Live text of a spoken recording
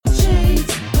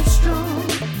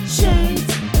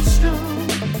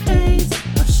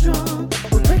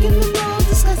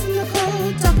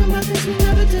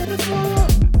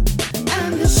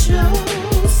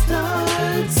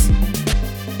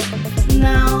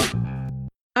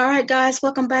right, guys,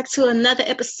 welcome back to another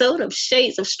episode of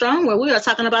Shades of Strong, where we are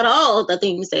talking about all the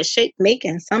things that shape, make,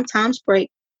 and sometimes break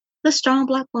the strong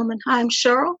Black woman. I'm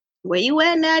Cheryl. Where you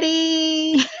at,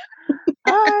 Natty?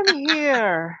 I'm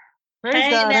here. Praise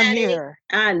Hey, God, I'm Natty. here.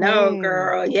 I know, Hey.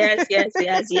 girl. Yes, yes,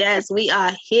 yes, yes. We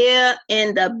are here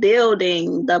in the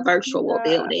building, the virtual Yeah.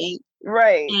 building,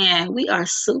 Right. and we are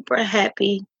super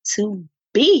happy to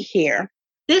be here.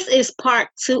 This is part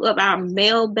 2 of our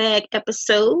mailbag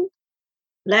episode.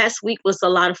 Last week was a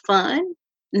lot of fun.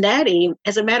 Natty,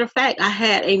 as a matter of fact, I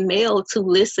had a male to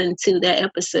listen to that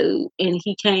episode, and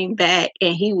he came back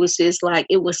and he was just like,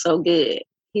 it was so good.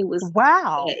 He was,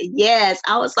 Wow. yes.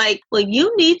 I was like, well,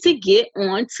 you need to get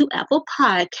on to Apple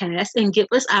Podcasts and give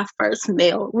us our first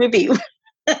male review.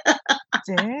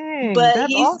 Dang, But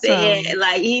that's awesome.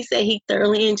 he said he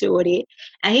thoroughly enjoyed it,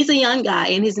 and he's a young guy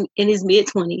in his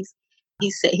mid-20s. He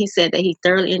said that he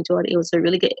thoroughly enjoyed it. It was a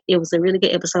really good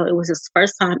episode. It was his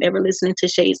first time ever listening to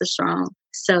Shades of Strong.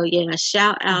 So yeah,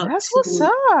 That's what's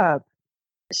up.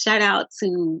 shout out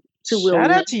to Shout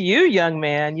William. out to you, young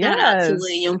man. Shout out to Yes.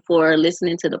 William for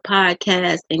listening to the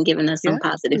podcast and giving us some Yes,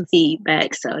 positive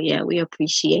feedback. So yeah, we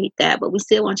appreciate that. But we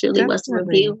still want you to leave us a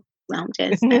definitely. review. I'm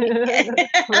just saying.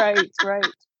 Right, right.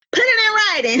 Put it in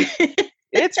writing.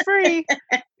 It's free.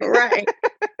 Right.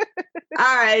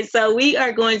 All right. So we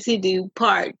are going to do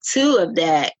part 2 of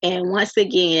that. And once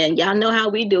again, y'all know how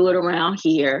we do it around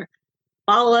here.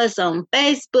 Follow us on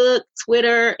Facebook,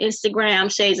 Twitter, Instagram,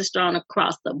 Shades of Strong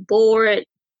across the board.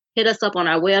 Hit us up on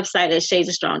our website at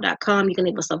shadesofstrong.com. You can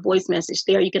leave us a voice message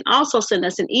there. You can also send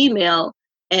us an email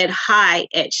at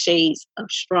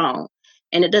hi@shadesofstrong.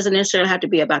 And it doesn't necessarily have to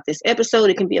be about this episode.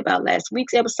 It can be about last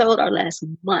week's episode or last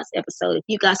month's episode. If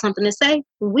you got something to say,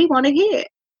 we want to hear it.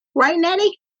 Right,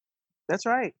 Natty? That's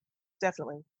right.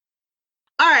 Definitely.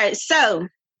 All right. So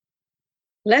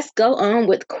let's go on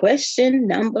with question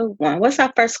number 1. What's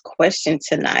our first question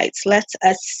tonight? Let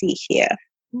us see here.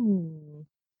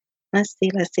 Let's see.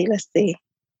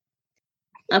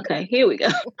 Okay, here we go.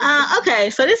 Okay,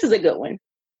 so this is a good one.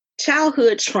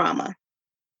 Childhood trauma.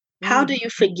 How do you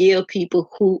forgive people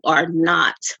who are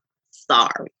not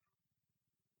sorry?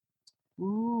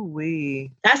 Ooh-wee.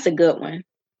 That's a good one.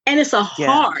 And it's a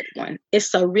hard one.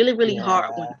 It's a really, really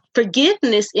hard one.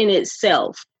 Forgiveness in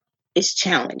itself is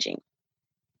challenging.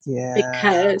 Yeah.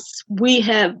 Because we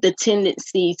have the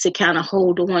tendency to kind of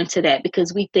hold on to that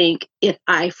because we think if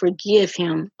I forgive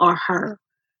him or her,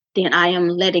 then I am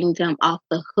letting them off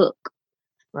the hook.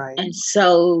 Right. And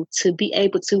so to be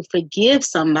able to forgive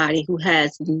somebody who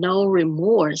has no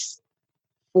remorse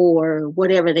for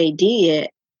whatever they did,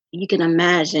 you can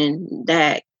imagine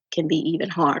that can be even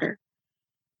harder.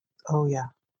 Oh, yeah.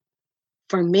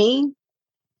 For me,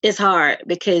 it's hard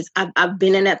because I've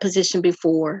been in that position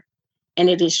before. And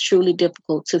it is truly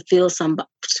difficult to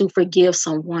forgive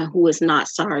someone who is not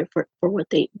sorry for what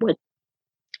they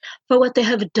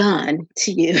have done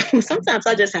to you. Sometimes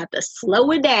I just have to slow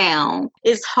it down.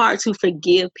 It's hard to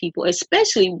forgive people,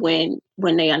 especially when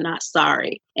they are not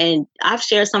sorry. And I've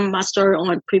shared some of my story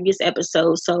on previous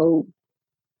episodes, so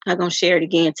I'm going to share it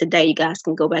again today. You guys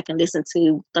can go back and listen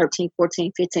to 13,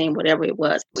 14, 15, whatever it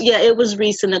was. Yeah, it was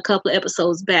recent, a couple of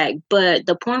episodes back. But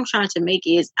the point I'm trying to make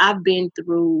is I've been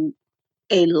through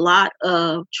a lot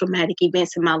of traumatic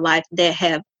events in my life that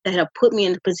have put me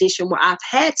in a position where I've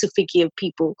had to forgive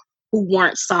people who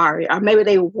weren't sorry, or maybe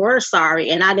they were sorry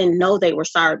and I didn't know they were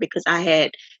sorry because I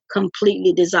had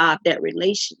completely dissolved that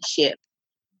relationship.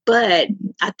 But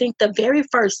I think the very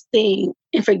first thing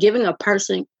in forgiving a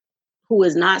person who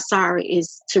is not sorry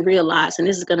is to realize, and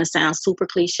this is going to sound super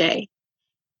cliche,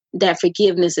 that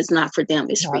forgiveness is not for them,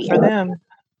 it's Not for them.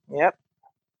 Yep.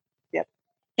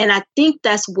 And I think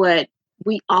that's what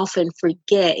we often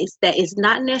forget, is that it's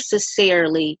not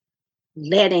necessarily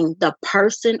letting the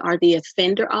person or the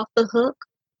offender off the hook.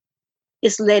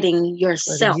 It's letting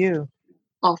yourself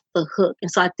off the hook.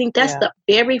 And so I think that's the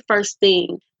very first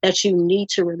thing that you need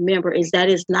to remember, is that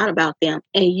it's not about them.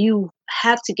 And you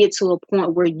have to get to a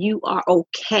point where you are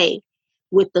okay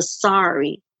with the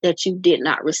sorry that you did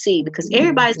not receive, because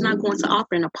everybody's not going to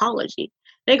offer an apology.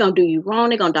 They're going to do you wrong.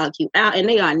 They're going to dog you out, and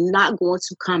they are not going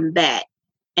to come back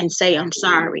and say, I'm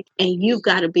sorry. And you've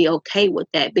got to be okay with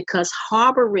that, because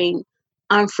harboring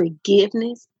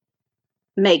unforgiveness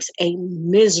makes a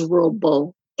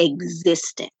miserable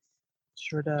existence.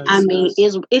 Sure does. I mean,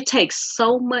 it takes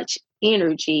so much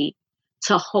energy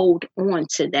to hold on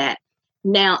to that.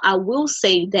 Now, I will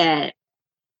say that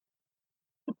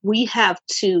we have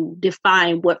to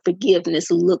define what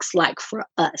forgiveness looks like for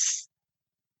us,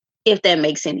 if that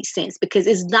makes any sense, because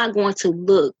it's not going to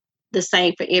look the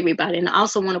same for everybody. And I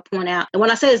also want to point out, and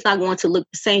when I say it's not going to look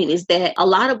the same, is that a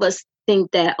lot of us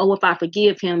think that, oh, if I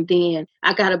forgive him, then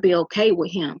I got to be okay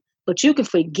with him. But you can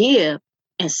forgive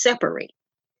and separate.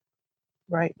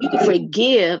 Right. You can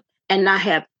forgive and not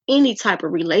have any type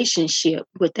of relationship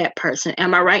with that person.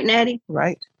 Am I right, Natty?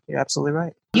 Right. You're absolutely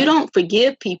right. You don't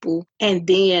forgive people and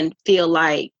then feel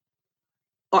like,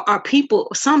 or are people,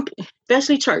 some,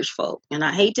 especially church folk, and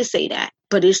I hate to say that,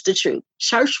 but it's the truth.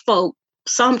 Church folk,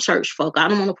 some church folk, I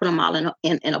don't want to put them all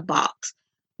in a box,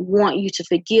 want you to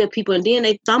forgive people. And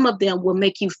then some of them will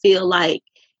make you feel like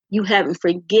you haven't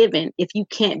forgiven if you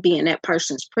can't be in that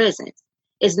person's presence.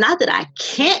 It's not that I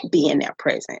can't be in their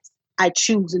presence. I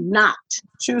choose not.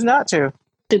 Choose not to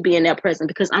Be in their presence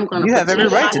because I'm going to You have every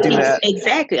right to do that.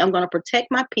 Exactly. I'm going to protect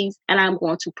my peace and I'm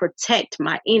going to protect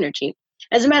my energy.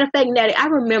 As a matter of fact, Natty, I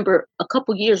remember a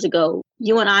couple years ago,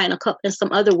 you and I and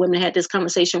some other women had this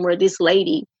conversation where this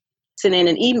lady sent in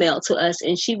an email to us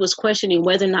and she was questioning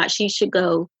whether or not she should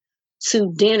go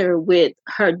to dinner with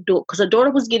her daughter because her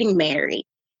daughter was getting married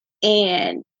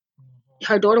and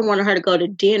her daughter wanted her to go to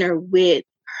dinner with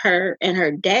her and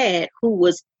her dad, who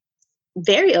was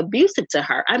very abusive to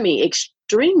her. I mean,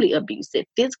 extremely abusive,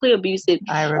 physically abusive.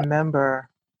 I remember.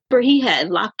 He had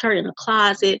locked her in a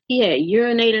closet. He had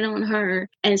urinated on her.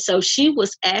 And so she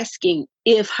was asking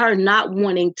if her not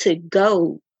wanting to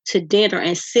go to dinner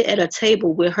and sit at a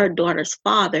table with her daughter's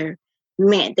father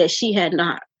meant that she had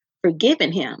not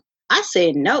forgiven him. I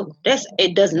said, no,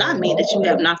 it does not mean that you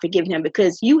have not forgiven him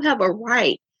because you have a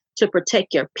right to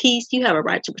protect your peace. You have a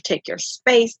right to protect your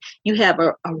space. You have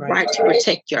a right to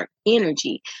protect your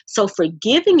energy. So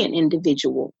forgiving an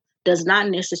individual does not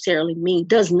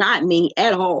mean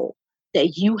at all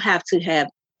that you have to have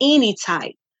any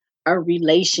type of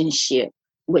relationship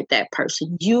with that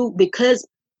person. Because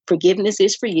forgiveness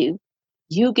is for you,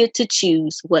 you get to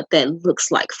choose what that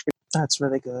looks like for you. That's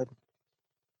really good.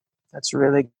 That's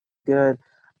really good.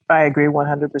 I agree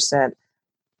 100%.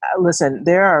 Listen,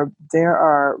 there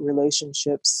are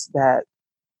relationships that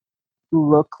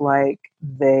look like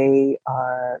they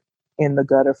are in the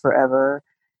gutter forever,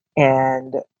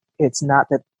 and it's not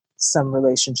that some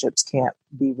relationships can't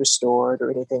be restored or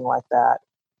anything like that.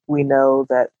 We know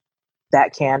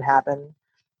that can happen.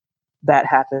 That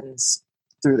happens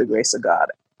through the grace of God,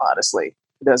 honestly.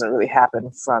 It doesn't really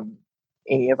happen from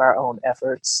any of our own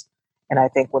efforts. And I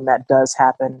think when that does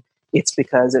happen, it's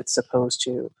because it's supposed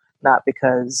to, not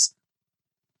because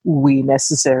we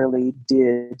necessarily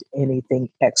did anything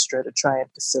extra to try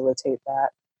and facilitate that.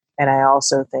 And I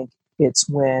also think it's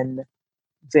when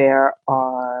there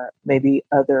are maybe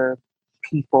other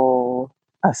people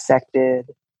affected,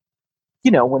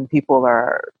 when people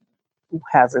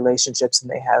have relationships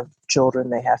and they have children,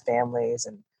 they have families,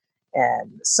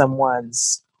 and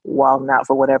someone's wilding out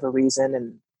for whatever reason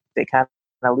and they kind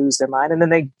of lose their mind and then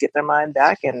they get their mind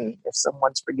back. And if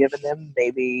someone's forgiven them,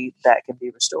 maybe that can be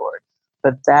restored.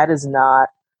 But that is not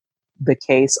the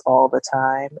case all the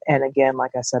time. And again,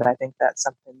 like I said, I think that's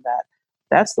something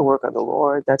that's the work of the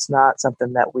Lord. That's not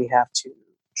something that we have to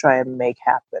try and make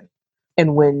happen.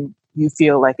 And when you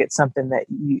feel like it's something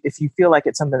if you feel like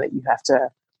it's something that you have to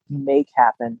make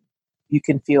happen, you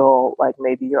can feel like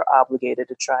maybe you're obligated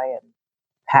to try and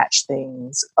patch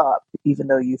things up, even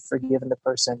though you've forgiven the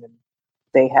person and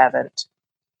they haven't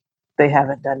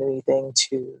done anything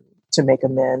to make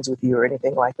amends with you or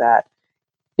anything like that.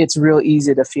 It's real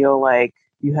easy to feel like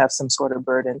you have some sort of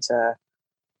burden to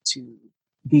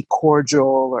be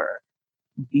cordial or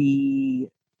be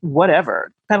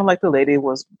whatever. Kind of like the lady who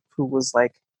was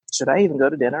like, should I even go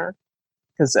to dinner?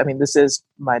 Because I mean, this is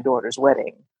my daughter's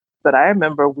wedding. But I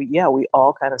remember we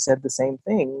all kind of said the same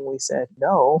thing. We said,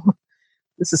 no,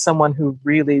 this is someone who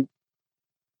really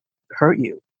hurt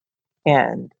you.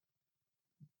 And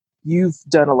you've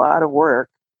done a lot of work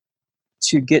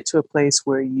to get to a place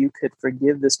where you could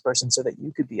forgive this person so that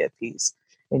you could be at peace.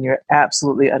 And you're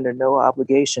absolutely under no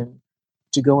obligation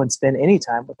to go and spend any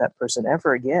time with that person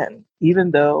ever again,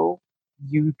 even though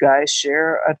you guys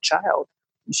share a child.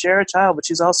 You share a child, but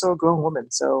she's also a grown woman.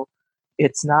 So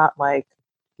it's not like,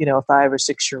 a 5 or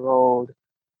 6 year old,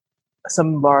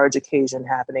 some large occasion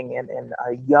happening in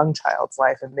a young child's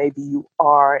life. And maybe you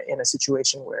are in a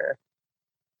situation where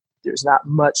there's not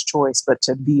much choice but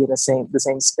to be in the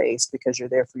same space because you're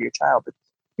there for your child. But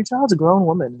your child's a grown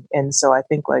woman. And so I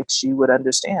think like she would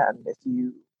understand if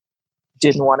you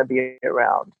didn't want to be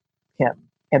around him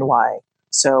and why.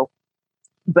 So,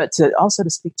 but to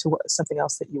speak to something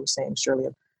else that you were saying, Shirley,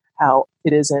 of how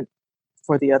it isn't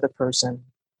for the other person,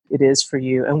 it is for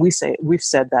you. And we've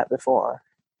said that before.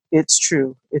 It's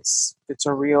true. It's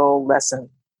a real lesson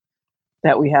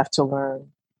that we have to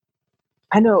learn.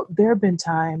 I know there have been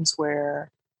times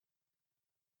where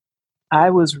I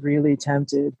was really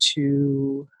tempted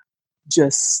to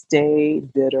just stay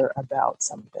bitter about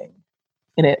something.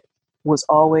 And it was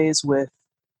always with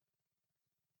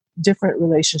different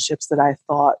relationships that I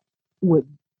thought would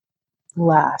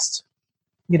last,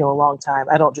 a long time.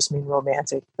 I don't just mean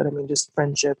romantic, but I mean just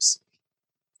friendships,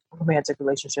 romantic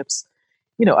relationships,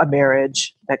 a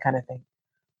marriage, that kind of thing.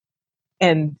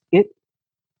 And it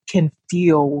can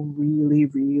feel really,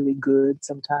 really good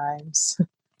sometimes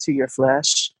to your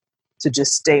flesh to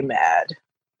just stay mad,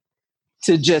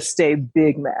 to just stay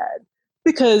big mad,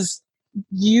 because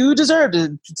you deserve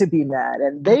to be mad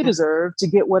and they deserve to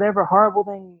get whatever horrible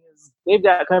things they've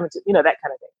got coming to, that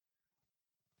kind of thing.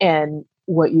 And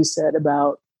what you said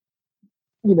about,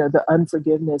 the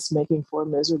unforgiveness making for a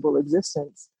miserable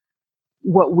existence,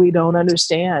 what we don't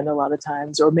understand a lot of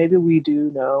times, or maybe we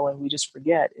do know and we just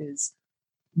forget, is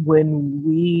when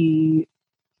we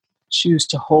choose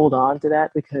to hold on to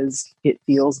that because it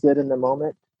feels good in the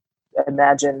moment.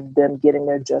 Imagine them getting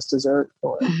their just dessert,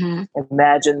 or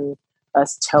imagine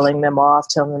us telling them off,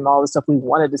 telling them all the stuff we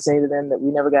wanted to say to them that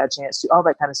we never got a chance to, all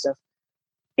that kind of stuff.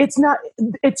 It's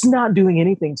not doing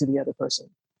anything to the other person.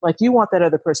 Like, you want that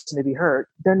other person to be hurt.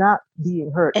 They're not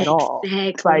being hurt at all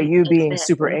by you being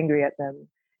super angry at them.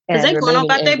 Because they've gone on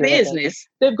about their business.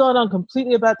 They've gone on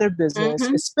completely about their business,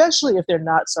 especially if they're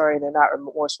not sorry and they're not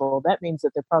remorseful. That means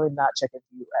that they're probably not checking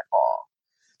for you at all.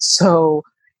 So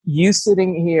you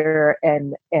sitting here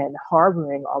and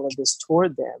harboring all of this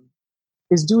toward them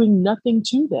is doing nothing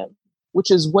to them,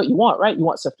 which is what you want, right? You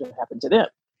want stuff to happen to them.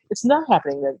 It's not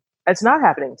happening to them. It's not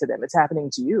happening to them. It's happening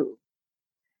to you.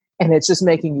 And it's just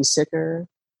making you sicker.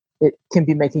 It can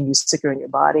be making you sicker in your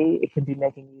body. It can be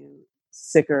making you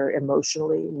sicker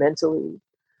emotionally, mentally,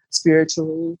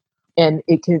 spiritually. And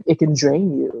it can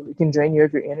drain you. It can drain you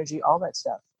of your energy, all that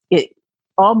stuff. It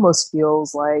almost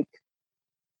feels like,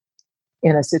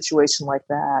 in a situation like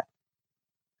that,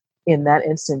 in that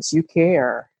instance, you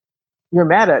care. You're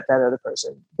mad at that other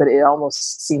person, but it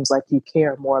almost seems like you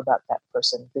care more about that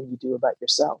person than you do about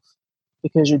yourself,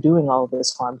 because you're doing all of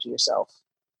this harm to yourself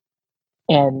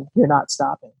and you're not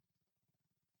stopping.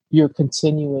 You're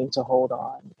continuing to hold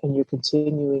on, and you're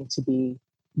continuing to be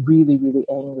really, really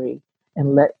angry,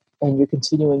 and you're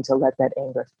continuing to let that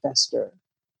anger fester.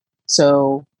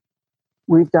 So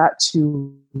we've got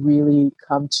to really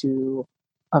come to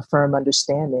a firm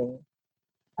understanding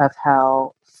of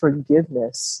how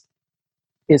forgiveness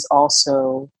is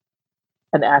also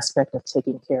an aspect of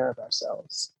taking care of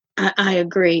ourselves. I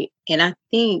agree. And I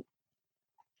think,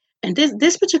 and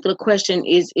this particular question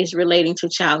is relating to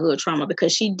childhood trauma,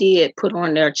 because she did put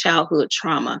on their childhood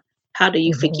trauma. How do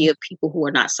you forgive people who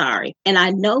are not sorry? And I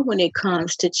know when it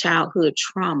comes to childhood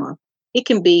trauma, it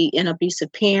can be an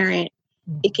abusive parent.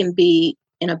 It can be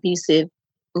an abusive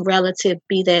relative,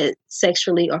 be that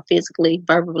sexually or physically,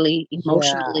 verbally,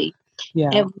 emotionally. Yeah.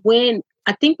 And when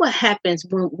I think what happens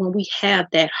when we have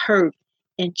that hurt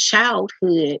in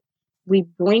childhood, we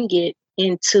bring it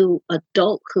into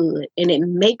adulthood, and it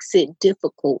makes it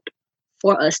difficult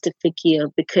for us to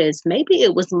forgive, because maybe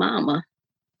it was mama,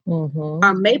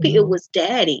 or maybe it was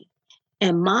daddy,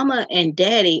 and mama and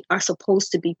daddy are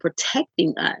supposed to be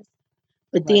protecting us,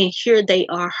 but then here they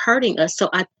are hurting us. So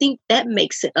I think that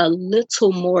makes it a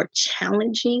little more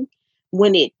challenging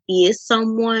when it is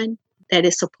someone that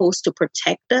is supposed to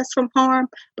protect us from harm,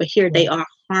 but here they are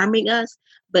harming us.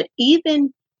 But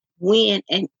even when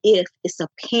and if it's a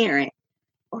parent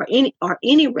or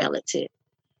any relative,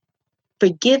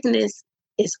 forgiveness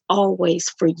is always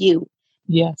for you.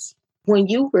 Yes. When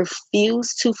you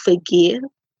refuse to forgive,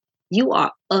 you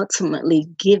are ultimately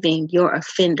giving your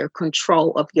offender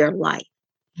control of your life,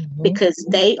 because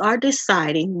they are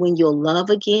deciding when you'll love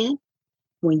again,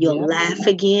 when you'll laugh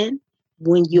again,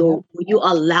 when you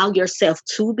allow yourself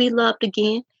to be loved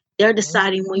again. They're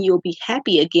deciding when you'll be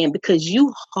happy again, because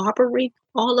you harboring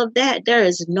all of that. There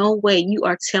is no way you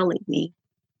are telling me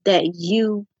that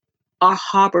you are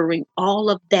harboring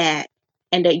all of that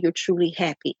and that you're truly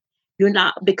happy. You're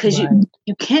not, because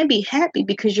you can't be happy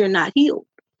because you're not healed.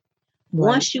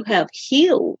 Once you have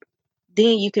healed,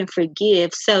 then you can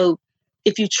forgive. So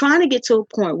if you're trying to get to a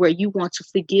point where you want to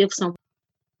forgive someone,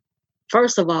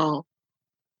 first of all,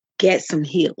 get some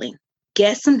healing.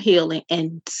 Get some healing.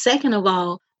 And second of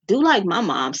all, do like my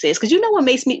mom says. Because you know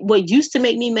what used to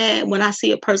make me mad, when I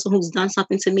see a person who's done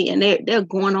something to me and they're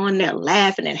going on there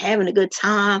laughing and having a good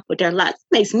time with their life.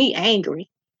 It makes me angry.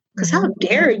 Because how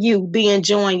dare you be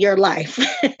enjoying your life?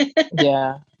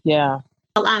 Yeah.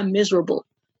 Well, I'm miserable.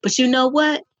 But you know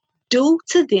what? Do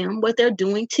to them what they're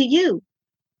doing to you.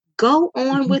 Go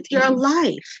on with your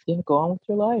life. Yeah, go on with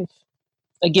your life.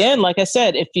 Again, like I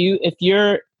said, if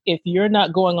you're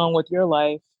not going on with your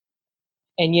life,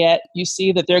 and yet you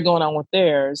see that they're going on with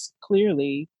theirs,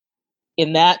 clearly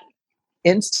in that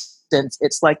instance,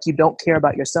 it's like you don't care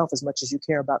about yourself as much as you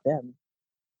care about them,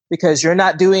 because you're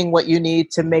not doing what you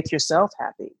need to make yourself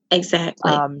happy.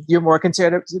 Exactly. You're more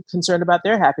concerned about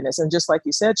their happiness. And just like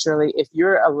you said, Shirley, if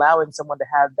you're allowing someone to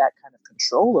have that kind of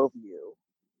control over you,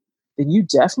 then you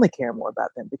definitely care more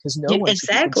about them, because no one should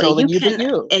be controlling you but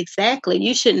you.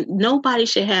 Exactly. Nobody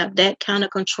should have that kind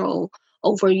of control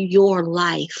over your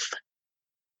life.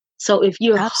 So if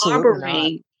you're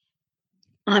harboring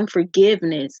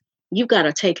unforgiveness, you got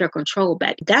to take your control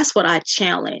back. That's what I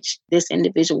challenge this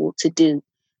individual to do.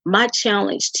 My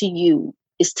challenge to you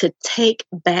is to take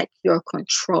back your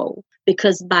control,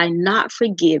 because by not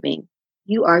forgiving,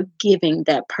 you are giving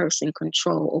that person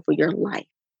control over your life.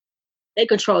 They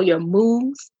control your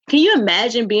moves. Can you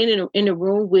imagine being in a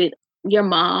room with your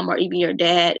mom or even your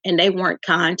dad, and they weren't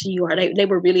kind to you, or they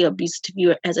were really abusive to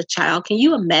you as a child? Can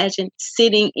you imagine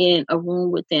sitting in a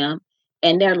room with them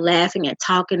and they're laughing and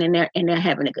talking and they're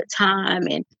having a good time,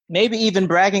 and maybe even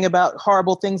bragging about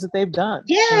horrible things that they've done?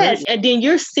 Yes. Right? And then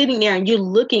you're sitting there and you're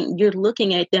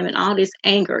looking at them, and all this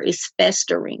anger is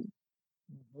festering.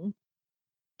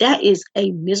 That is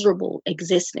a miserable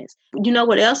existence. You know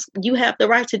what else you have the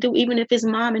right to do, even if it's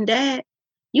mom and dad?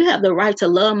 You have the right to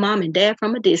love mom and dad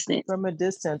from a distance. From a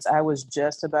distance. I was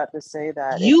just about to say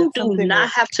that. You do not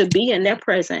have to be in their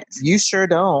presence. You sure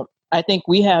don't. I think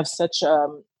we have such,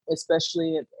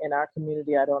 especially in our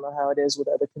community, I don't know how it is with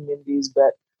other communities,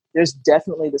 but there's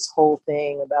definitely this whole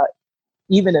thing about,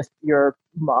 even if your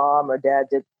mom or dad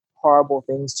did horrible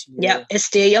things to you. Yeah, it's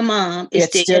still your mom.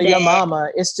 It's still your mama.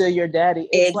 It's still your daddy.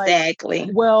 It's exactly.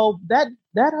 Like, well, that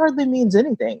hardly means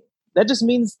anything. That just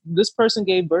means this person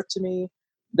gave birth to me.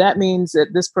 That means that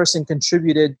this person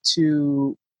contributed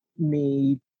to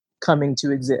me coming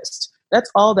to exist. That's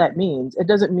all that means. It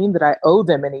doesn't mean that I owe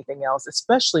them anything else,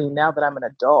 especially now that I'm an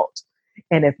adult.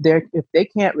 And if they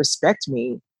can't respect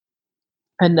me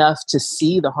enough to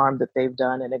see the harm that they've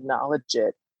done and acknowledge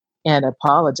it and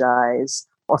apologize,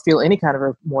 or feel any kind of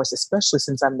remorse, especially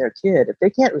since I'm their kid, if they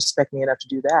can't respect me enough to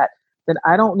do that, then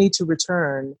I don't need to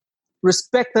return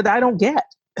respect that I don't get.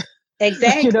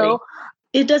 Exactly. You know?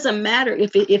 It doesn't matter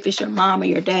if it's your mom or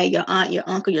your dad, your aunt, your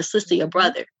uncle, your sister, your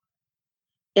brother.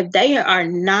 If they are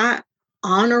not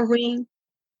honoring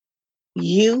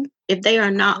you, if they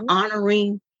are not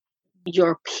honoring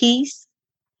your peace,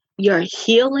 your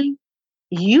healing,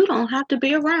 you don't have to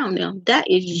be around them. That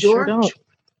is your choice.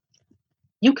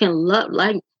 You can love,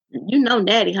 like,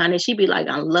 Natty, honey, she be like,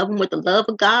 I love them with the love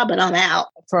of God, but I'm out.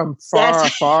 From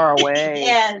far away.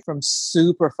 Yes. From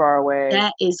super far away.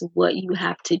 That is what you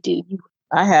have to do.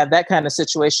 I have that kind of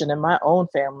situation in my own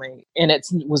family, and it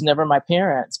was never my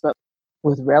parents, but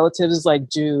with relatives, like,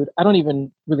 dude, I don't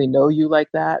even really know you like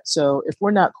that. So if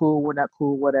we're not cool,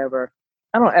 whatever.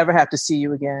 I don't ever have to see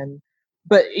you again.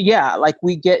 But yeah, like,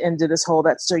 we get into this whole,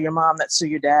 that's still your mom, that's still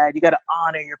your dad. You got to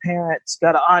honor your parents. You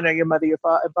got to honor your mother, your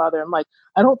father. I'm like,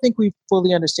 I don't think we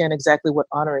fully understand exactly what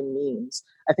honoring means.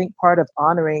 I think part of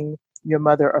honoring your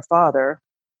mother or father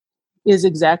is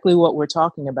exactly what we're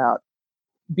talking about.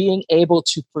 Being able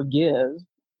to forgive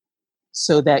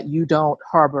so that you don't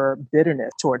harbor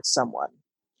bitterness towards someone.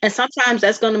 And sometimes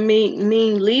that's going to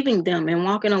mean leaving them and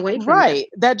walking away from them. Right.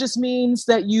 That just means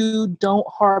that you don't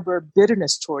harbor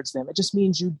bitterness towards them. It just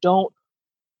means you don't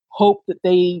hope that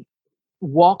they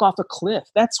walk off a cliff.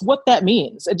 That's what that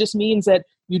means. It just means that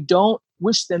you don't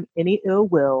wish them any ill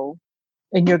will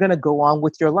and you're going to go on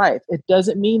with your life. It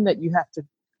doesn't mean that you have to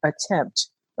attempt,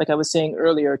 like I was saying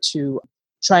earlier, to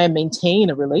try and maintain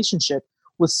a relationship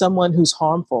with someone who's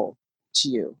harmful to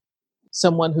you.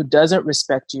 Someone who doesn't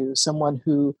respect you, someone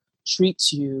who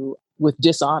treats you with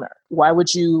dishonor. Why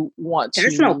would you want to?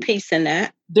 There's no peace in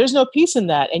that. There's no peace in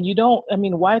that. And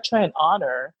why try and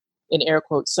honor, in air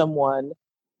quotes, someone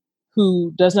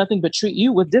who does nothing but treat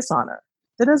you with dishonor?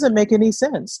 That doesn't make any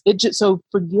sense. So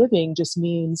forgiving just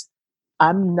means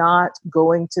I'm not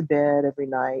going to bed every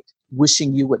night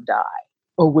wishing you would die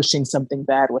or wishing something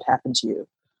bad would happen to you.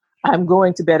 I'm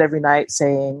going to bed every night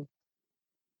saying,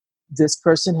 this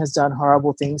person has done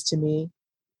horrible things to me,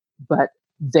 but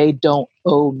they don't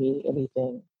owe me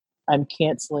anything. I'm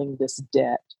canceling this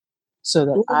debt so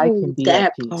that I can be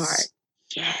at peace. Part.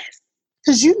 Yes.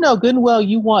 Because good and well,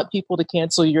 you want people to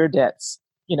cancel your debts,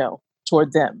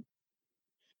 toward them.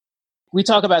 We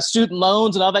talk about student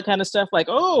loans and all that kind of stuff, like,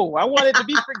 oh, I want it to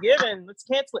be forgiven. Let's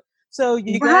cancel it. So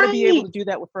you got to be able to do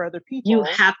that for other people. You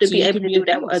have to be able to do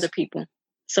that with other people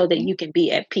so that you can be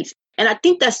at peace. And I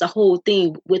think that's the whole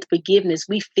thing with forgiveness.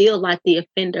 We feel like the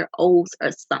offender owes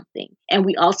us something. And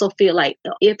we also feel like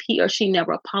if he or she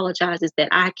never apologizes, that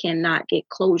I cannot get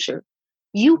closure.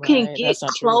 You can Right, get that's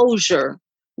not true. closure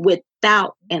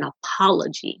without an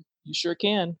apology. You sure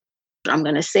can. I'm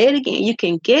going to say it again. You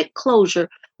can get closure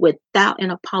without an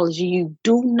apology. You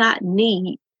do not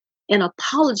need an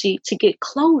apology to get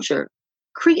closure.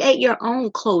 Create your own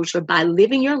closure by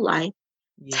living your life,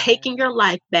 taking your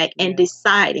life back, and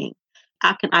deciding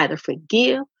I can either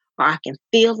forgive or I can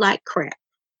feel like crap.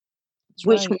 That's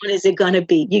Which right. one is it going to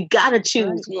be? You got to That's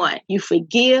choose right. one. You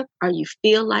forgive or you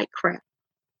feel like crap.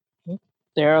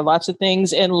 There are lots of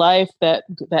things in life that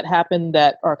happen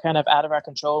that are kind of out of our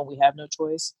control and we have no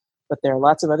choice. But there are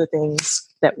lots of other things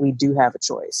that we do have a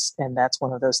choice. And that's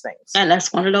one of those things. And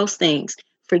that's one of those things.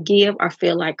 Forgive or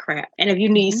feel like crap. And if you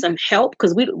need some help,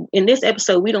 because in this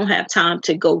episode, we don't have time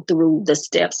to go through the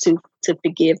steps to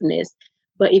forgiveness.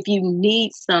 But if you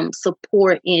need some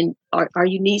support or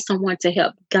you need someone to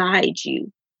help guide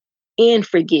you in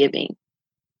forgiving,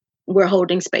 we're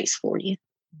holding space for you.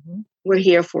 Mm-hmm. We're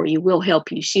here for you. We'll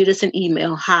help you. Shoot us an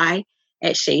email,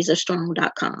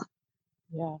 hi@shadesofstrong.com.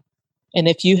 Yeah. And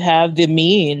if you have the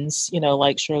means,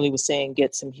 like Shirley was saying,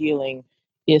 get some healing.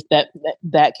 If that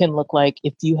can look like,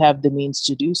 if you have the means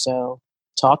to do so,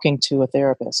 talking to a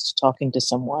therapist, talking to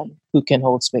someone who can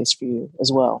hold space for you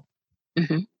as well.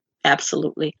 Mm-hmm.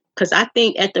 Absolutely. Because I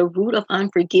think at the root of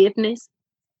unforgiveness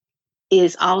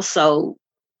is also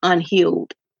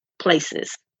unhealed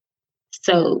places.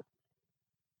 So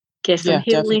get some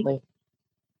healing, definitely.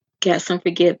 Get some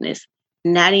forgiveness.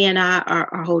 Natty and I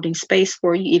are holding space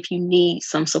for you if you need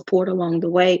some support along the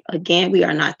way. Again, we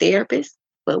are not therapists,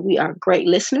 but we are great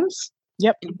listeners.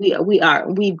 Yep.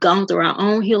 We've gone through our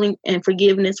own healing and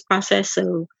forgiveness process,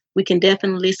 so we can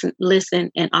definitely listen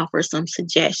and offer some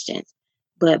suggestions.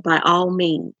 But by all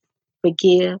means,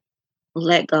 forgive,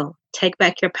 let go, take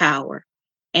back your power,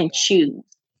 and choose.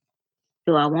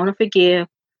 Do I want to forgive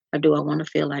or do I want to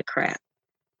feel like crap?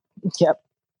 Yep.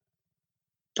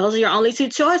 Those are your only two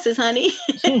choices, honey.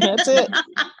 That's it.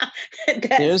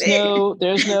 There's no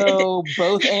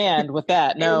both and with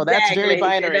that. No, exactly. That's very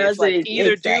binary. It's like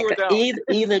either do or don't.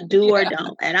 Either do or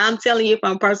don't. And I'm telling you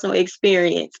from personal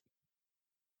experience,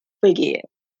 forgive.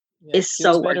 Yeah, it's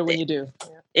so worth better it. When you do.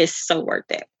 Yeah. It's so worth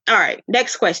it. All right.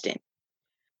 Next question.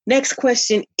 Next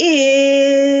question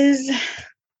is,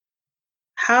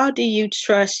 how do you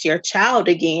trust your child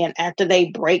again after they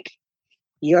break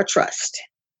your trust?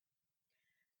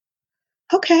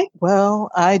 Okay. Well,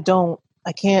 I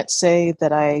can't say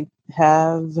that I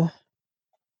have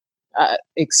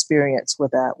experience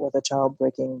with that, with a child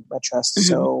breaking my trust. Mm-hmm.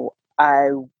 So I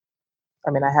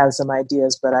have some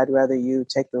ideas, but I'd rather you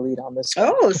take the lead on this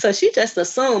one. Oh, so she just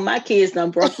assumed my kids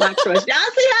done broke my trust. Y'all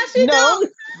see how she knows?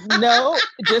 No,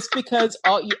 just because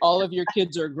all of your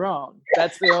kids are grown.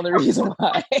 That's the only reason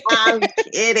why. I'm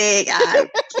kidding.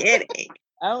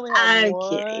 I only have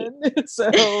one,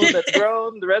 so that's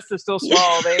grown. The rest are still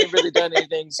small. They ain't really done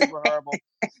anything super horrible.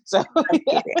 So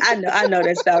I know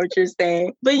that's not what you're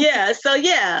saying. But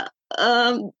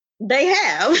they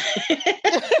have.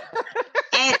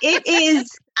 And it is,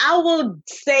 I will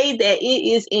say that it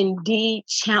is indeed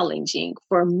challenging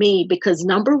for me because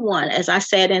number one, as I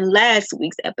said in last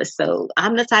week's episode,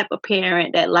 I'm the type of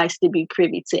parent that likes to be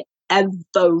privy to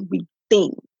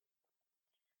everything.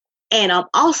 And I'm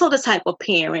also the type of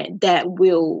parent that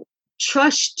will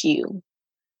trust you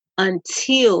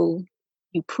until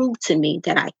you prove to me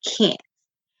that I can't.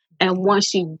 And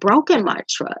once you've broken my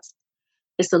trust,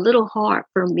 it's a little hard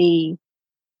for me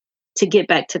to get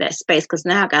back to that space because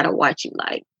now I got to watch you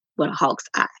like with a hawk's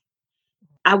eye.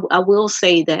 I will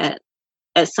say that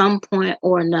at some point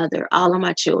or another, all of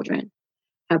my children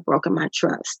have broken my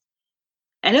trust.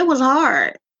 And it was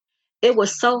hard. It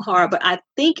was so hard. But I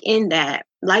think in that,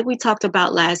 like we talked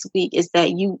about last week, is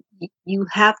that you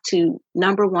have to,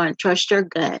 number one, trust your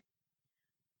gut.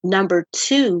 Number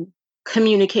two,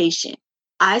 communication.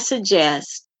 I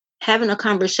suggest having a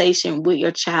conversation with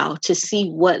your child to see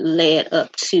what led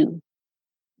up to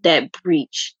that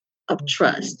breach of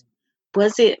trust.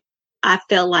 Was it, I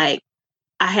felt like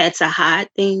I had to hide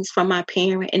things from my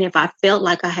parent? And if I felt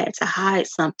like I had to hide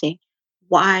something,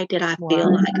 why did I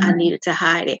feel like I needed to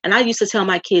hide it? And I used to tell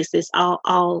my kids this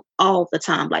all the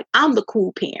time, like, I'm the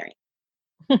cool parent.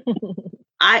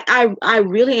 I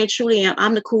really and truly am.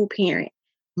 I'm the cool parent.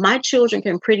 My children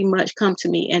can pretty much come to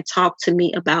me and talk to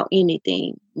me about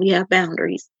anything. We have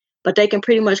boundaries, but they can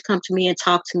pretty much come to me and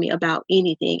talk to me about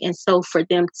anything. And so for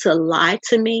them to lie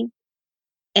to me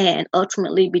and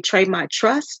ultimately betray my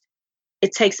trust,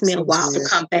 it takes me a while to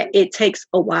come back. It takes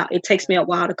a while. It takes me a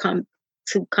while to come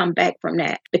to come back from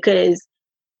that, because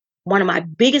one of my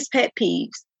biggest pet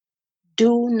peeves,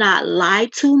 do not lie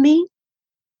to me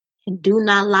and do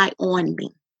not lie on me.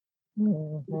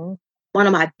 Mm-hmm. One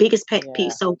of my biggest pet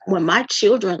peeves. So when my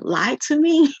children lie to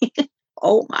me,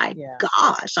 oh my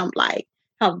gosh, I'm like,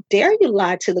 how dare you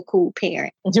lie to the cool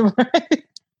parent? Right.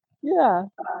 Yeah.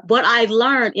 But I've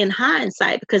learned in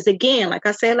hindsight, because again, like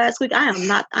I said last week, I am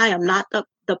not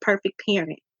the perfect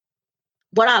parent.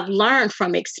 What I've learned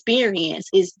from experience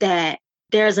is that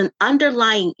there's an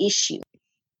underlying issue.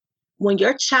 When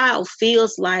your child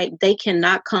feels like they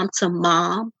cannot come to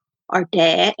mom or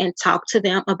dad and talk to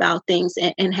them about things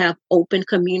and have open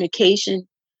communication,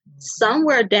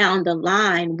 somewhere down the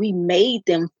line, we made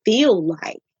them feel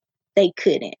like they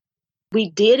couldn't.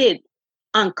 We did it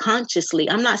unconsciously.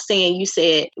 I'm not saying you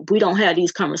said, we don't have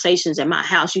these conversations in my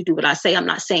house, you do what I say. I'm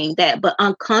not saying that. But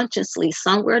unconsciously,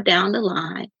 somewhere down the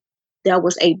line, there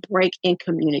was a break in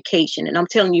communication. And I'm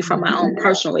telling you from my own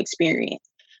personal experience.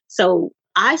 So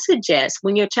I suggest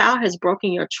when your child has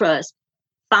broken your trust,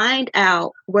 find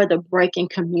out where the break in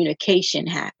communication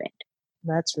happened.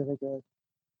 That's really good.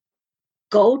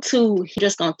 Go to,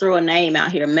 just going to throw a name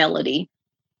out here, Melody.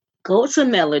 Go to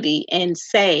Melody and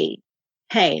say,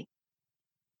 hey,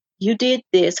 you did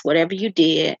this, whatever you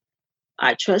did,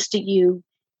 I trusted you.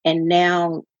 And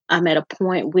now I'm at a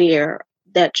point where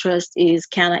that trust is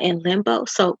kind of in limbo.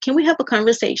 So can we have a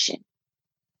conversation?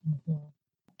 Mm-hmm.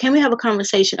 Can we have a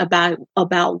conversation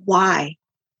about why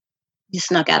you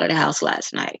snuck out of the house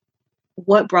last night?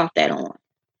 What brought that on?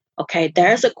 Okay,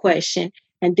 there's a question.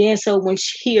 And then so when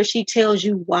he or she tells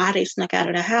you why they snuck out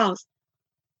of the house,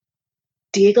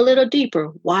 dig a little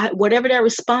deeper. Why, whatever their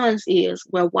response is,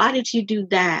 well, why did you do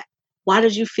that? Why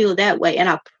did you feel that way? And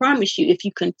I promise you, if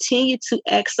you continue to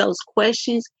ask those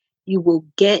questions, you will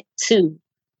get to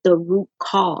the root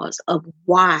cause of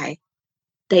why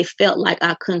they felt like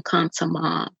I couldn't come to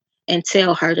mom and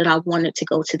tell her that I wanted to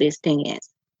go to this dance,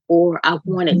 or I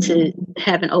wanted to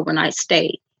have an overnight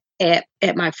stay at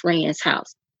my friend's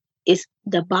house. It's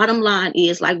the bottom line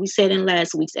is, like we said in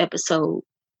last week's episode,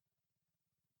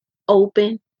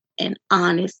 open and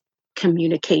honest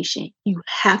communication. You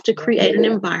have to create an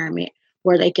environment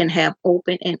where they can have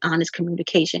open and honest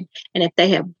communication. And if they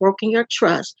have broken your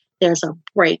trust, there's a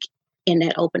break in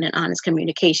that open and honest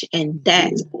communication. And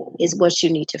that is what you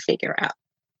need to figure out.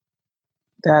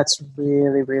 That's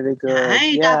really, really good. I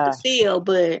ain't Dr. Phil,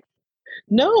 but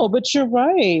no, but you're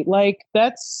right. Like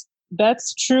that's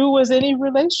true as any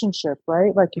relationship,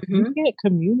 right? Like if you can't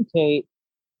communicate,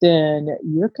 then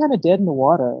you're kind of dead in the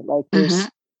water. Like there's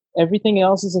everything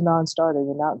else is a non-starter.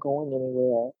 You're not going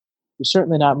anywhere. You're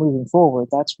certainly not moving forward.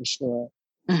 That's for sure.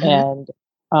 And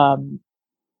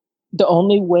the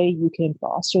only way you can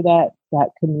foster that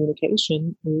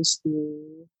communication is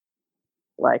through,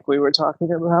 like we were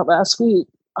talking about last week,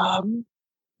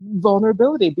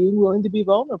 vulnerability, being willing to be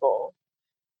vulnerable.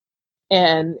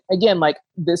 And again, like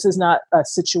this is not a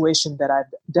situation that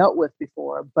I've dealt with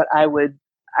before, but I would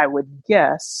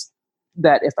guess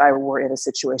that if I were in a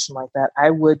situation like that,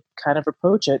 I would kind of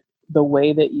approach it the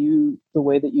way that you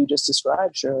just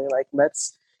described, Shirley. Like,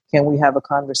 can we have a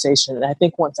conversation? And I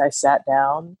think once I sat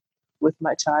down with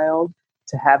my child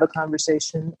to have a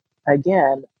conversation,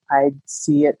 again, I'd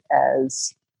see it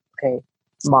as, okay,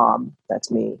 mom,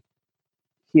 that's me.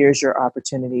 Here's your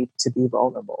opportunity to be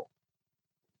vulnerable.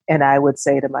 And I would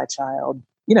say to my child,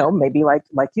 maybe like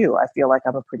you, I feel like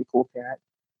I'm a pretty cool parent.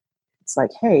 It's like,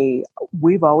 hey,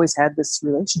 we've always had this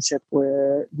relationship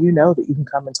where that you can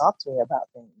come and talk to me about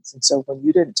things. And so when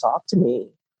you didn't talk to me,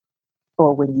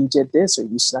 or when you did this, or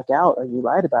you snuck out, or you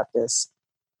lied about this,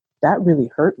 that really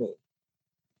hurt me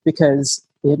because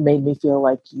it made me feel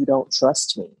like you don't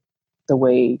trust me the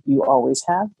way you always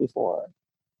have before.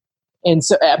 And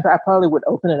so I probably would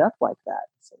open it up like that.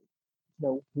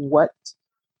 So,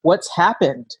 what's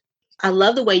happened? I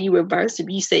love the way you reverse it.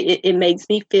 You say it makes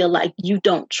me feel like you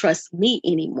don't trust me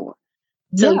anymore.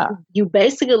 So you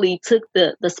basically took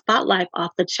the spotlight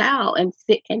off the child and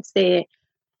said,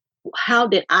 how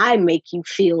did I make you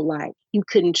feel like you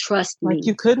couldn't trust me? Like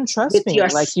you couldn't trust me. Like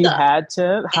stuff. You had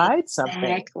to hide something.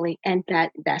 Exactly. And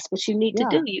that's what you need to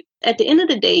do. At the end of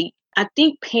the day, I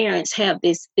think parents have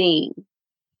this thing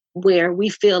where we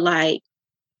feel like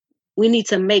we need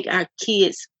to make our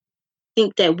kids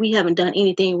think that we haven't done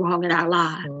anything wrong in our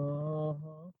lives.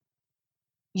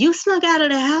 You snuck out of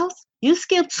the house. You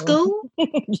skipped school.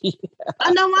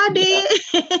 I know I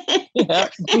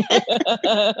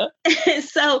did.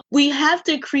 So we have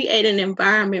to create an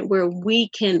environment where we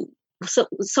can, so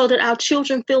that our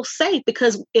children feel safe.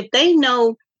 Because if they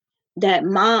know that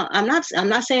mom, I'm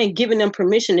not saying giving them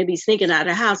permission to be sneaking out of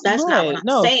the house. That's not what Right. I'm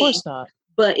No, of saying. course not.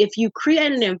 But if you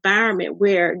create an environment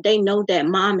where they know that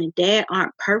mom and dad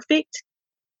aren't perfect,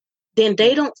 then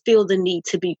they don't feel the need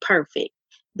to be perfect.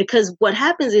 Because what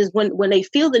happens is when they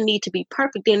feel the need to be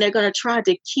perfect, then they're going to try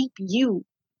to keep you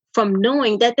from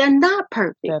knowing that they're not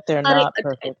perfect. That they're not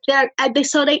perfect.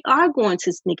 So they are going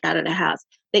to sneak out of the house.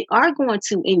 They are going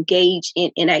to engage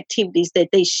in activities that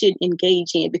they should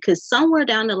engage in, because somewhere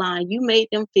down the line, you made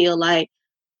them feel like,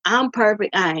 I'm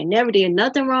perfect. I ain't never did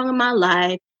nothing wrong in my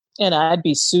life. And I'd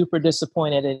be super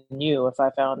disappointed in you if I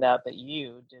found out that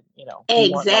you did, you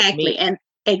weren't like me.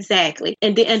 Exactly.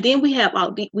 And then we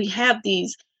have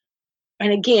these,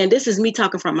 and again, this is me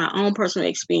talking from my own personal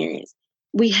experience.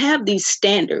 We have these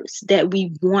standards that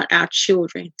we want our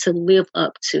children to live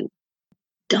up to.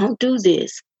 Don't do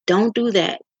this. Don't do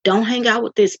that. Don't hang out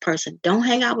with this person. Don't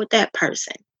hang out with that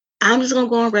person. I'm just going to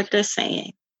go on record as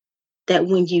saying that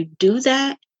when you do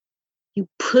that, you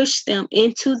push them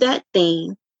into that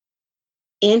thing,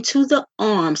 into the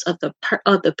arms of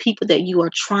the people that you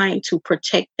are trying to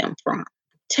protect them from. I'm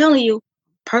telling you,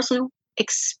 personal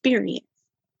experience.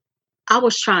 I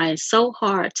was trying so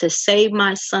hard to save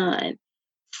my son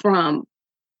from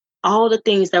all the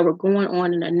things that were going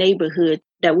on in the neighborhood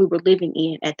that we were living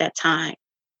in at that time.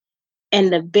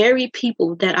 And the very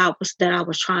people that I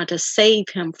was trying to save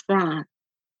him from,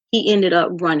 he ended up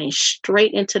running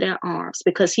straight into their arms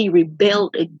because he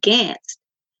rebelled against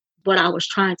what I was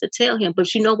trying to tell him.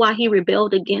 But you know why he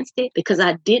rebelled against it? Because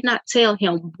I did not tell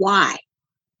him why.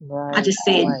 Right, I just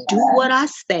said, right. Do what I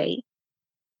say.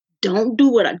 Don't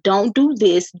do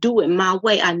this, do it my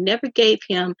way. I never gave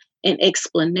him an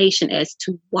explanation as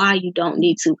to why you don't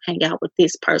need to hang out with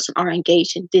this person or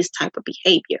engage in this type of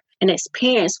behavior. And as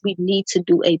parents, we need to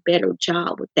do a better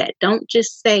job with that. Don't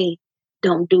just say,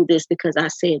 don't do this because I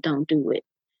said don't do it.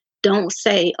 Don't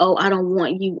say, oh, I don't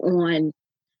want you on,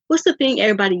 what's the thing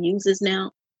everybody uses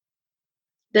now?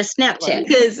 The Snapchat.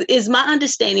 Because it's my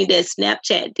understanding that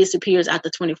Snapchat disappears after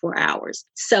 24 hours.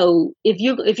 So if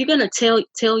you're gonna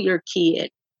tell your kid,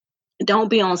 don't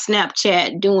be on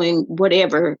Snapchat doing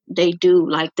whatever they do,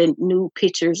 like the new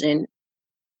pictures, and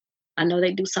I know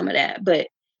they do some of that, but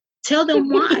tell them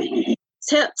why.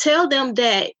 Tell them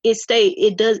that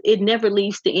it never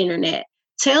leaves the internet.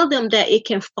 Tell them that it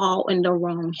can fall in the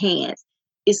wrong hands.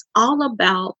 It's all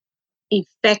about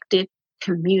effective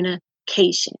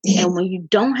communication. And when you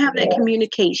don't have that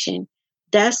communication,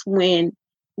 that's when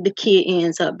the kid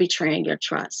ends up betraying your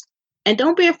trust. And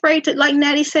don't be afraid to, like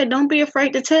Natty said, don't be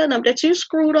afraid to tell them that you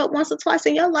screwed up once or twice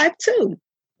in your life too.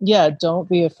 Yeah, don't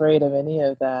be afraid of any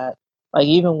of that. Like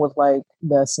even with like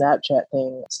the Snapchat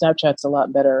thing, Snapchat's a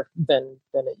lot better than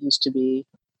it used to be.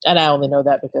 And I only know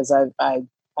that because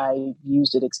I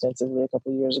used it extensively a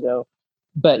couple of years ago.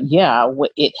 But yeah,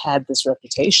 it had this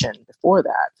reputation before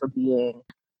that for being,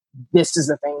 this is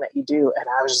the thing that you do. And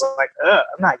I was just like, ugh,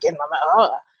 I'm not getting on that.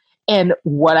 Ugh. And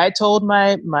what I told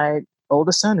my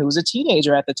oldest son, who was a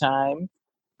teenager at the time,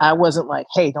 I wasn't like,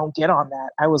 hey, don't get on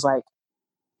that. I was like,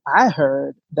 I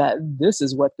heard that this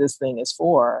is what this thing is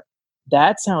for.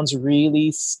 That sounds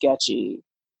really sketchy.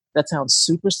 That sounds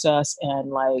super sus. And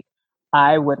like,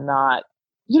 I would not,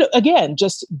 again,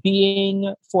 just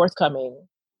being forthcoming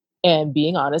and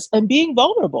being honest and being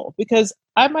vulnerable, because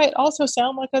I might also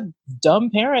sound like a dumb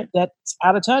parent that's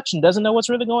out of touch and doesn't know what's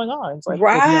really going on. It's like,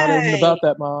 It's not even about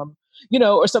that, mom,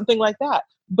 or something like that.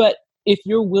 But if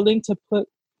you're willing to put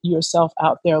yourself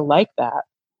out there like that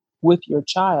with your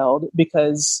child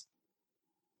because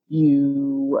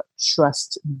you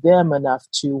trust them enough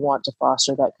to want to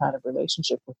foster that kind of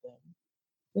relationship with them,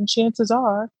 then chances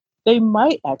are they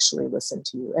might actually listen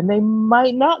to you and they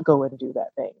might not go and do that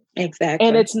thing. Exactly.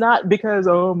 And it's not because,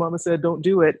 oh, mama said don't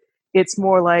do it. It's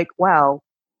more like, wow,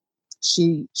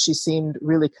 she seemed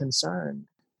really concerned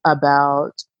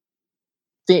about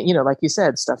like you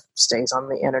said, stuff stays on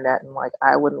the internet, and like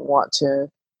I wouldn't want to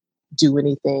do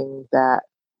anything that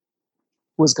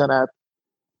was gonna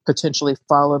potentially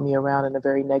follow me around in a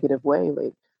very negative way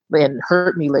and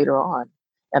hurt me later on.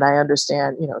 And I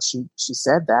understand, she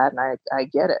said that, and I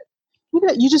get it.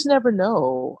 You just never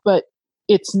know. But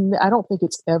I don't think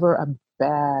it's ever a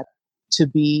bad to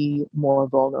be more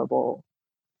vulnerable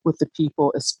with the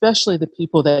people, especially the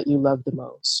people that you love the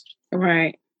most.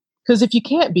 Right. Because if you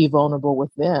can't be vulnerable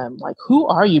with them, like who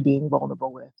are you being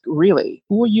vulnerable with? Really?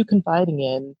 Who are you confiding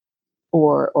in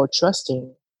or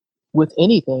trusting with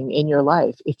anything in your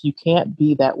life if you can't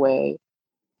be that way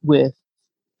with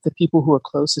the people who are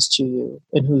closest to you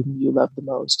and whom you love the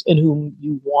most and whom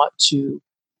you want to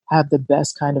have the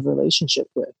best kind of relationship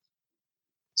with?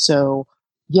 So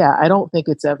yeah, I don't think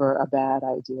it's ever a bad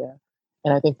idea.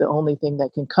 And I think the only thing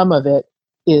that can come of it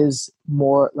is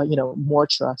more like, more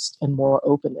trust and more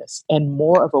openness and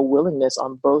more of a willingness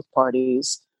on both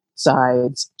parties'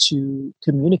 sides to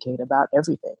communicate about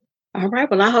everything. All right.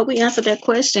 Well, I hope we answered that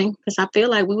question because I feel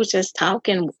like we were just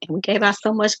talking and we gave out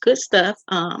so much good stuff.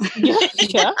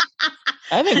 Yeah,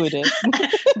 I think we did.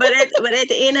 but at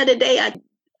the end of the day,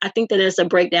 I think that there's a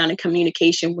breakdown in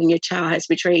communication when your child has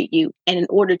betrayed you, and in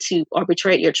order to or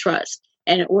betrayed your trust,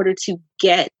 and in order to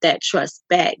get that trust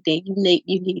back, then you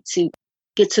need to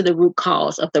get to the root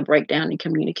cause of the breakdown in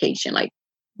communication. Like,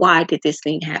 why did this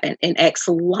thing happen? And ask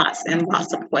lots and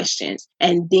lots of questions,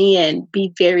 and then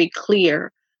be very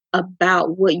clear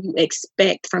about what you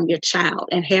expect from your child,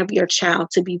 and have your child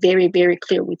to be very, very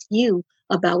clear with you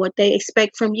about what they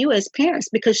expect from you as parents,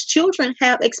 because children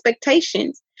have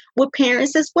expectations with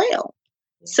parents as well.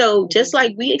 So just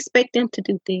like we expect them to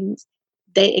do things,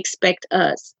 they expect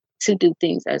us to do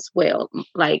things as well.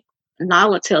 Like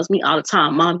Nala tells me all the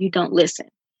time, Mom, you don't listen.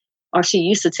 Or she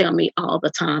used to tell me all the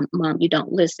time, Mom, you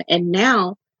don't listen. And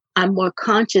now I'm more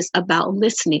conscious about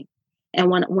listening.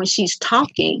 And when she's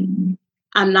talking,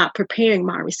 I'm not preparing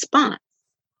my response.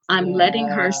 I'm letting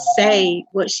her say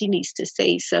what she needs to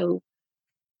say. So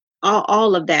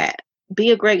all of that.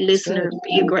 Be a great listener,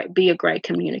 be a great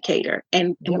communicator.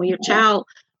 And when your child,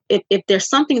 if there's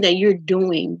something that you're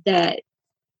doing that,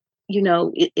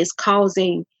 is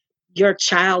causing your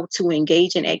child to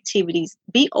engage in activities,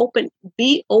 be open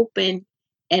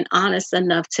and honest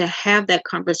enough to have that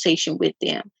conversation with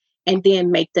them and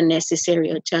then make the necessary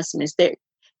adjustments.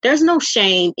 There's no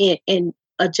shame in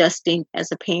adjusting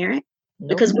as a parent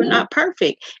because we're not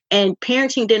perfect. And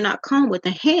parenting did not come with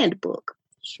a handbook.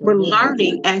 Sure. We're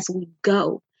learning as we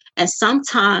go. And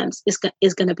sometimes it's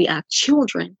going to be our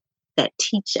children that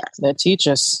teach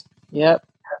us. Yep.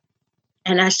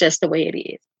 And that's just the way it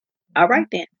is. All right,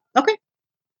 then. Okay.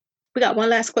 We got one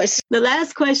last question. The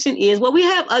last question is, well, we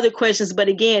have other questions, but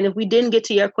again, if we didn't get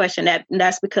to your question,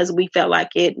 that's because we felt like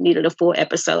it needed a full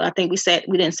episode. I think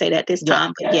we didn't say that this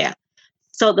time, but yeah.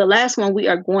 So the last one we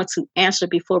are going to answer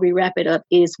before we wrap it up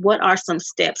is, what are some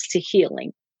steps to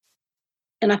healing?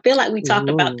 And I feel like we talked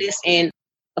about this in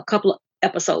a couple of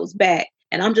episodes back.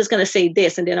 And I'm just going to say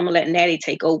this, and then I'm going to let Natty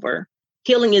take over.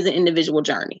 Healing is an individual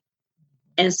journey.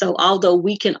 And so although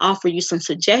we can offer you some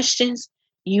suggestions,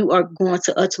 you are going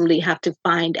to ultimately have to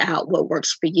find out what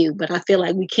works for you. But I feel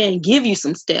like we can give you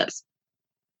some steps,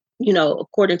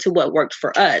 according to what worked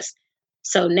for us.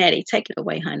 So Natty, take it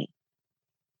away, honey.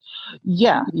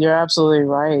 Yeah, you're absolutely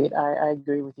right. I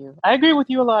agree with you. I agree with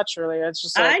you a lot, Shirley. It's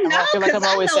just like, I feel like I'm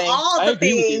always saying, I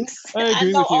agree with you. I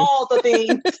agree with you. All the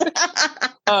things.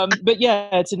 But yeah,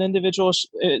 it's an individual,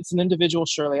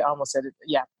 Shirley. I almost said it.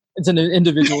 Yeah, it's an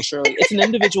individual, Shirley. It's an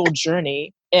individual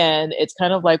journey. And it's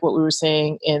kind of like what we were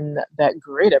saying in that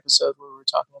great episode where we were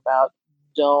talking about,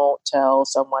 don't tell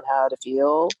someone how to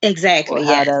feel. Exactly. Or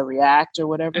how to react or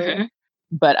whatever. Mm-hmm.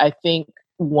 But I think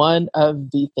one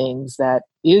of the things that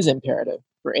is imperative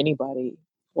for anybody,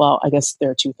 well, I guess there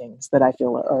are two things that I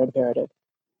feel are imperative.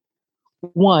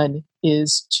 One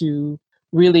is to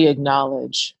really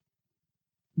acknowledge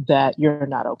that you're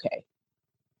not okay.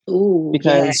 Ooh,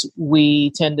 because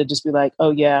we tend to just be like, oh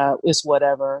yeah, it's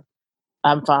whatever.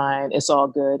 I'm fine. It's all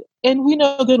good. And we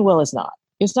know good and well it's not.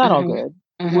 It's not all good.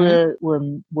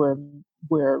 Mm-hmm.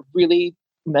 We're really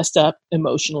messed up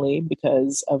emotionally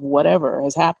because of whatever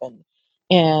has happened.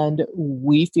 And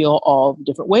we feel all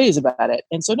different ways about it.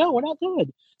 And so, no, we're not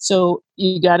good. So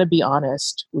you got to be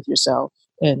honest with yourself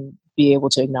and be able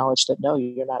to acknowledge that, no,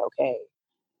 you're not okay.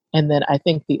 And then I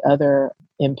think the other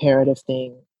imperative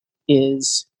thing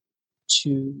is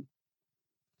to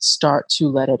start to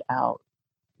let it out.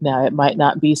 Now, it might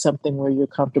not be something where you're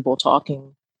comfortable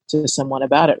talking to someone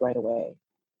about it right away.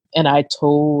 And I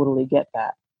totally get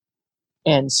that.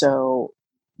 And so,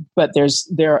 but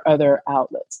there are other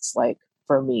outlets, like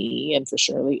for me and for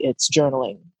Shirley, it's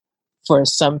journaling. For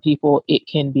some people, it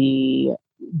can be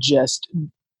just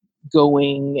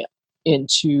going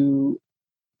into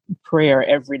prayer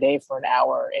every day for an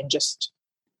hour and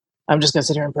I'm just going to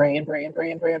sit here and pray and pray and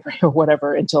pray and pray and pray or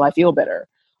whatever until I feel better.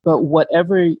 But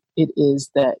whatever it is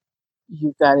that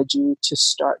you've got to do to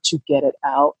start to get it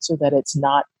out so that it's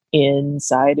not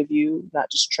inside of you, not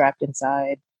just trapped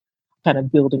inside, kind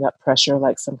of building up pressure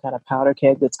like some kind of powder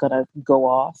keg that's going to go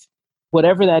off.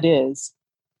 Whatever that is,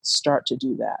 start to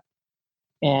do that.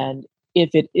 And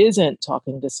if it isn't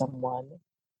talking to someone,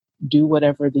 do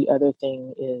whatever the other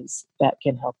thing is that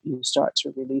can help you start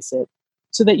to release it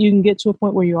so that you can get to a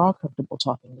point where you are comfortable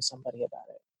talking to somebody about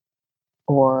it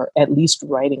or at least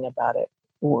writing about it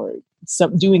or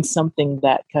doing something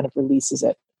that kind of releases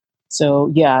it.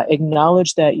 So yeah,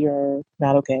 acknowledge that you're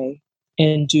not okay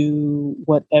and do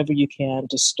whatever you can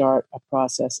to start a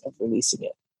process of releasing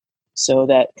it. So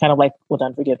that kind of like with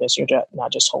unforgiveness, you're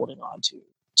not just holding on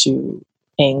to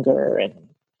anger and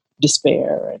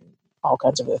despair and all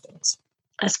kinds of other things.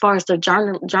 As far as the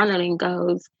journaling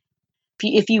goes,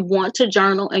 if you want to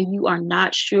journal and you are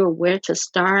not sure where to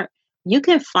start, you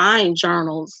can find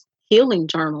journals, healing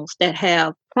journals that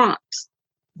have prompts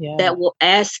that will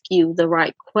ask you the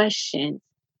right questions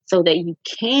so that you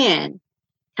can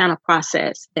kind of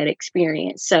process that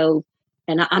experience. So,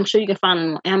 and I'm sure you can find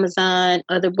them on Amazon,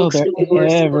 other bookstores.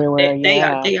 Everywhere. They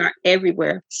are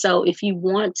everywhere. So if you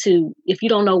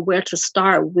don't know where to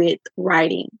start with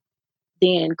writing,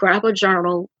 then grab a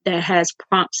journal that has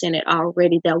prompts in it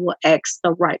already that will ask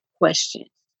the right questions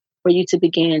for you to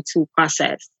begin to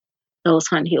process those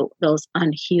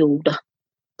unhealed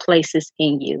places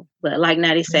in you. But like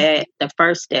Natty said, the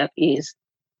first step is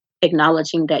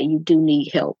acknowledging that you do need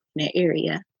help in that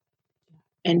area.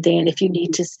 And then if you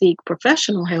need to seek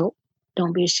professional help,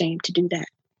 don't be ashamed to do that.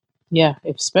 Yeah,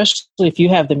 especially if you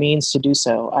have the means to do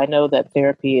so. I know that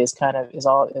therapy is kind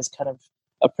of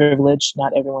a privilege.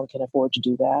 Not everyone can afford to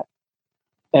do that.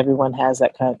 Everyone has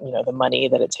that kind of, the money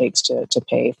that it takes to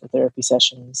pay for therapy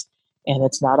sessions. And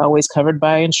it's not always covered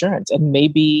by insurance. And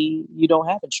maybe you don't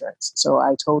have insurance. So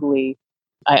I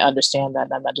understand that.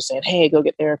 And I'm not just saying, hey, go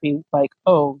get therapy. Like,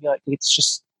 it's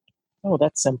just,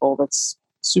 that's simple. That's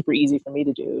super easy for me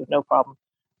to do. No problem.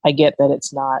 I get that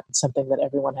it's not something that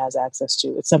everyone has access to.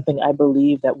 It's something I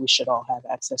believe that we should all have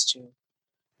access to.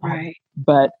 Right.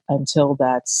 But until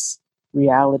that's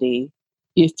reality,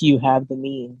 if you have the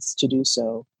means to do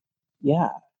so,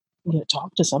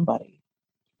 talk to somebody.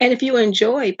 And if you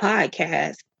enjoy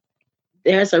podcasts,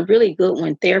 there's a really good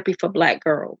one, Therapy for Black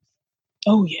Girls.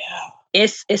 Oh, yeah.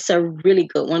 It's a really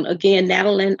good one. Again,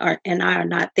 Natalie and I are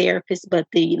not therapists, but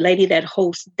the lady that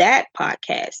hosts that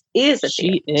podcast is a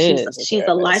therapist. She's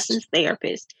a licensed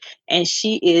therapist, and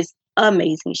she is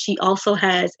amazing. She also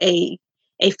has a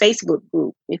Facebook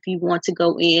group if you want to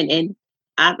go in, and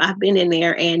I've been in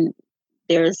there, and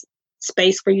there's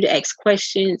space for you to ask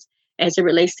questions as it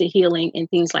relates to healing and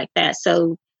things like that.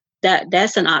 So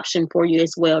that's an option for you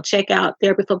as well. Check out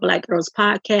Therapy for Black Girls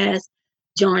podcast.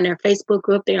 Join their Facebook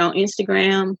group. They're on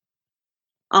Instagram.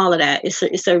 All of that.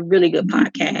 It's a really good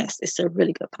podcast. It's a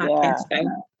really good podcast.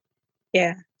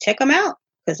 Yeah, check them out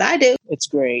because I do. It's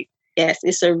great. Yes,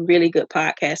 it's a really good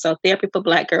podcast. So Therapy for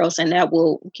Black Girls, and that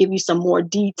will give you some more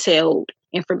detailed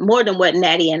more than what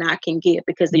Natty and I can give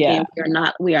because again,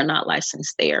 we are not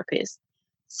licensed therapists.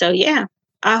 So yeah,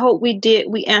 I hope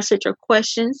we answered your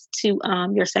questions to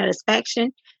your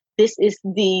satisfaction. This is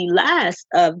the last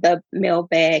of the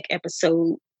mailbag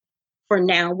episode for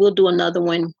now. We'll do another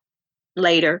one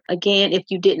later. Again, if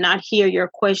you did not hear your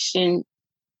question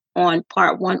on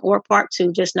part 1 or part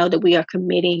 2, just know that we are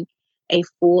committing a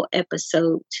full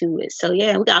episode to it. So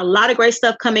yeah, we got a lot of great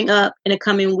stuff coming up in the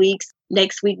coming weeks.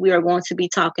 Next week, we are going to be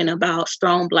talking about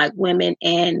strong Black women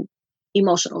and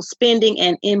emotional spending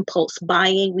and impulse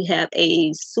buying. We have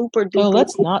a super duper. Oh,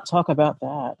 let's not talk about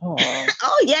that.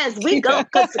 Oh yes, we go.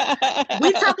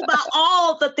 We talk about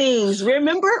all the things.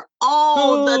 Remember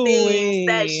all the things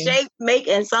that shape, make,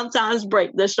 and sometimes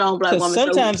break the strong Black woman.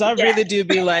 Sometimes I really do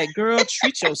be like, girl,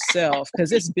 treat yourself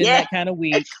because it's been that kind of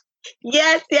week.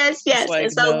 Yes. It's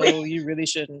like, no, you really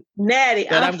shouldn't. Natty,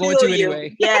 but I'm going to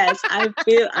anyway. Yes,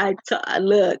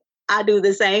 look, I do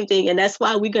the same thing. And that's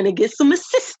why we're going to get some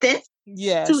assistance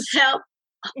to help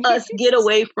us get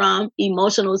away from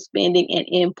emotional spending and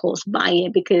impulse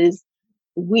buying because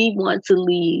we want to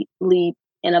leave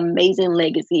an amazing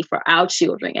legacy for our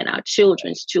children and our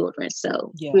children's children.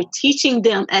 So we're teaching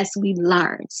them as we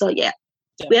learn. So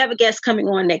we have a guest coming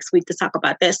on next week to talk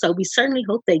about that. So we certainly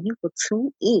hope that you will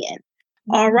tune in.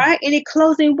 All right. Any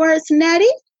closing words, Natty?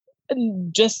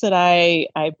 Just that I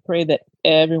pray that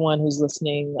everyone who's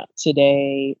listening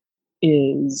today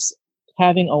is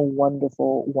having a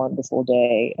wonderful, wonderful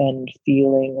day and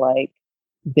feeling like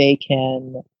they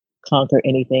can conquer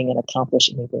anything and accomplish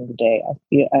anything today.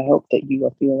 I hope that you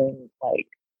are feeling like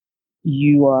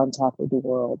you are on top of the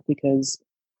world because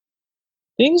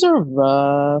things are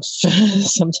rough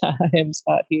sometimes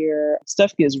out here.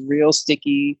 Stuff gets real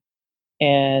sticky.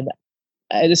 And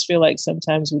I just feel like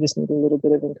sometimes we just need a little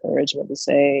bit of encouragement to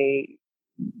say,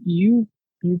 you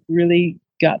really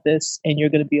got this and you're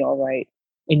going to be all right.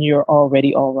 And you're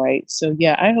already all right. So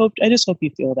yeah, I just hope you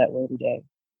feel that way today.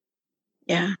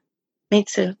 Yeah, me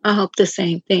too. I hope the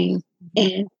same thing.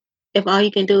 And if all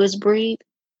you can do is breathe,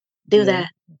 do that.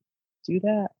 Do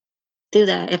that. Do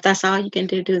that. If that's all you can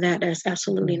do that. There's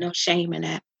absolutely no shame in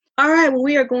that. All right, well,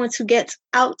 we are going to get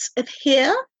out of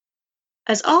here.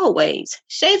 As always,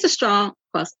 Shades of Strong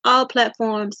across all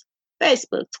platforms,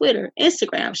 Facebook, Twitter,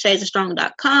 Instagram,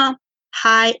 shadesofstrong.com.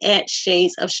 Hi at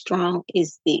Shades of Strong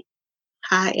is the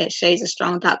hi at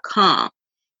shadesofstrong.com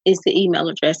is the email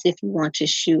address if you want to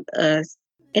shoot us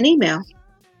an email.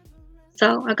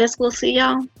 So I guess we'll see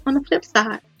y'all on the flip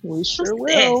side. We sure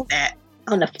will. That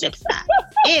on the flip side.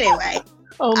 Anyway.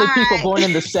 Only people born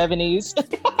in the 70s.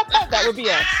 That would be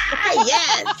us.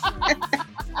 Yes.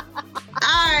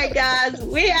 All right, guys.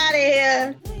 We out of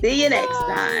here. See you next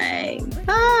time.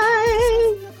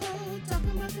 Bye.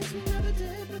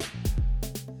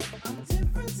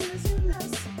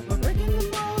 We're breaking the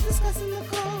mold, discussing the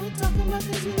code, talking about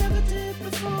things we never did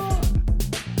before.